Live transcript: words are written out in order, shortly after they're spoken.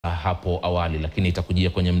hapo awali, lakini itakujia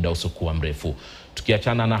kwenye muda usiokuwa mrefu.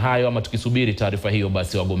 Tukiachana na hayo ama tukisubiri taarifa hiyo,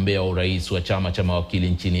 basi wagombea wa urais wa chama cha mawakili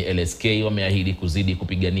nchini LSK wameahidi kuzidi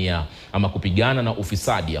kupigana na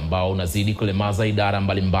ufisadi ambao unazidi kulemaza idara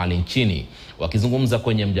mbalimbali nchini. Wakizungumza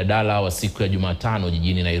kwenye mjadala wa siku ya Jumatano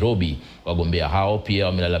jijini Nairobi, wagombea hao pia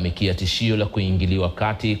wamelalamikia tishio la kuingiliwa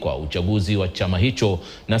kati kwa uchaguzi wa chama hicho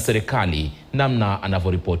na serikali, namna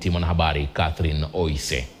anavyoripoti mwanahabari Catherine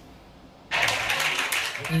Oise.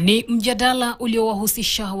 Ni mjadala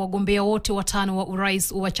uliowahusisha wagombea wote watano wa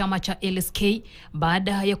urais wa chama cha LSK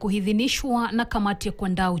baada ya kuidhinishwa na kamati ya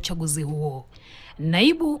kuandaa uchaguzi huo.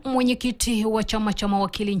 Naibu mwenyekiti wa chama cha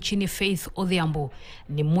mawakili nchini Faith Odhiambo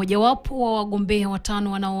ni mmojawapo wa wagombea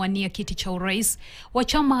watano wanaowania kiti cha urais wa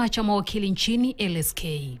chama cha mawakili nchini LSK.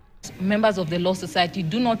 Members of the Law Society,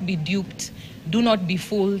 do not be duped, do not be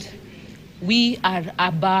fooled. We are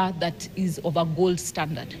a bar that is of a gold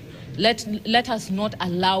standard. Let us not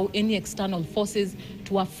allow any external forces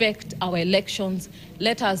to affect our elections.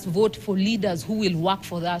 Let us vote for leaders who will work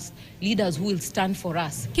for us, leaders who will stand for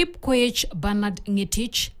us. Kipkoech Bernard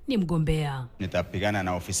Ngetich ni mgombea. Nitapigana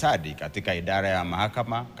na ufisadi katika idara ya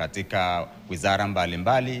mahakama, katika wizara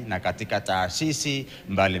mbalimbali na katika taasisi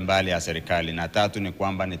mbalimbali ya serikali. Na tatu ni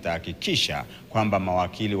kwamba nitahakikisha kwamba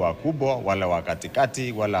mawakili wakubwa, wala wa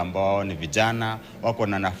katikati, wala ambao ni vijana, wako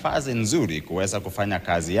na nafasi nzuri kuweza kufanya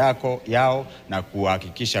kazi yao na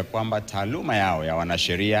kuhakikisha kwamba taaluma yao ya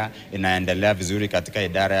wanasheria inaendelea vizuri katika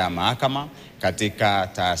idara ya mahakama, katika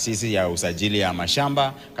taasisi ya usajili ya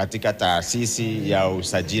mashamba, katika taasisi ya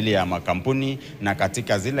usajili ya makampuni na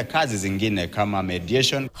katika zile kazi zingine kama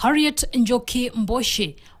mediation. Harriet Njoki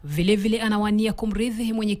Mboshi vile anawania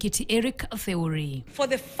kumrithi mwenyekiti Eric Theory. For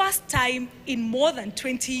the first time in more than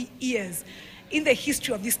 20 years in the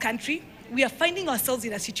history of this country, we are finding ourselves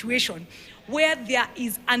in a situation where there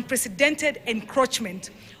is unprecedented encroachment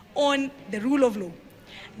on the rule of law.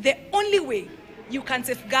 The only way you can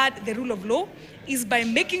safeguard the rule of law is by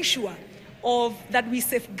making sure that we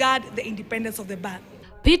safeguard the independence of the bar.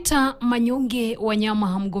 Peter Manyonge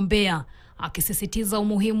Wanyama mgombea akisisitiza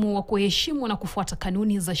umuhimu wa kuheshimu na kufuata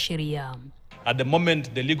kanuni za sheria. At the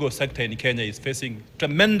moment, the legal sector in Kenya is facing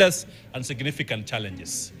tremendous and significant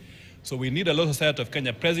challenges. So we need a Law Society of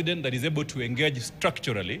Kenya president that is able to engage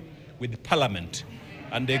structurally with Parliament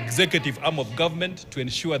and the executive arm of government to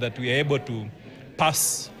ensure that we are able to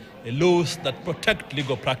pass laws that protect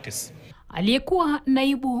legal practice. Aliyekuwa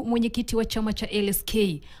naibu mwenyekiti wa chama cha LSK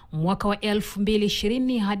mwaka wa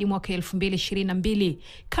 2020 hadi mwaka 2022,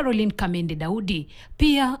 Caroline Kamende Daudi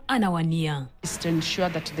pia anawania. To ensure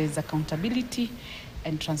that there is accountability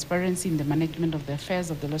and transparency in the management of the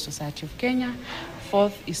affairs of the Law Society of Kenya.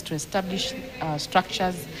 Fourth is to establish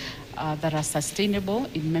structures that are sustainable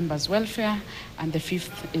in members' welfare, and the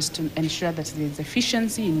fifth is to ensure that there is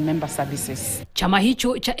efficiency in member services. Chama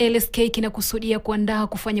hicho cha LSK kinakusudia kuandaa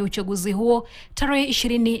kufanya uchaguzi huo tarehe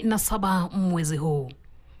 27 mwezi huu.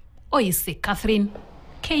 Oise Catherine,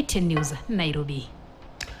 KTN News, Nairobi.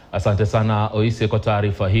 Asante sana Oise kwa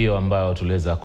taarifa hiyo ambayo tuliweza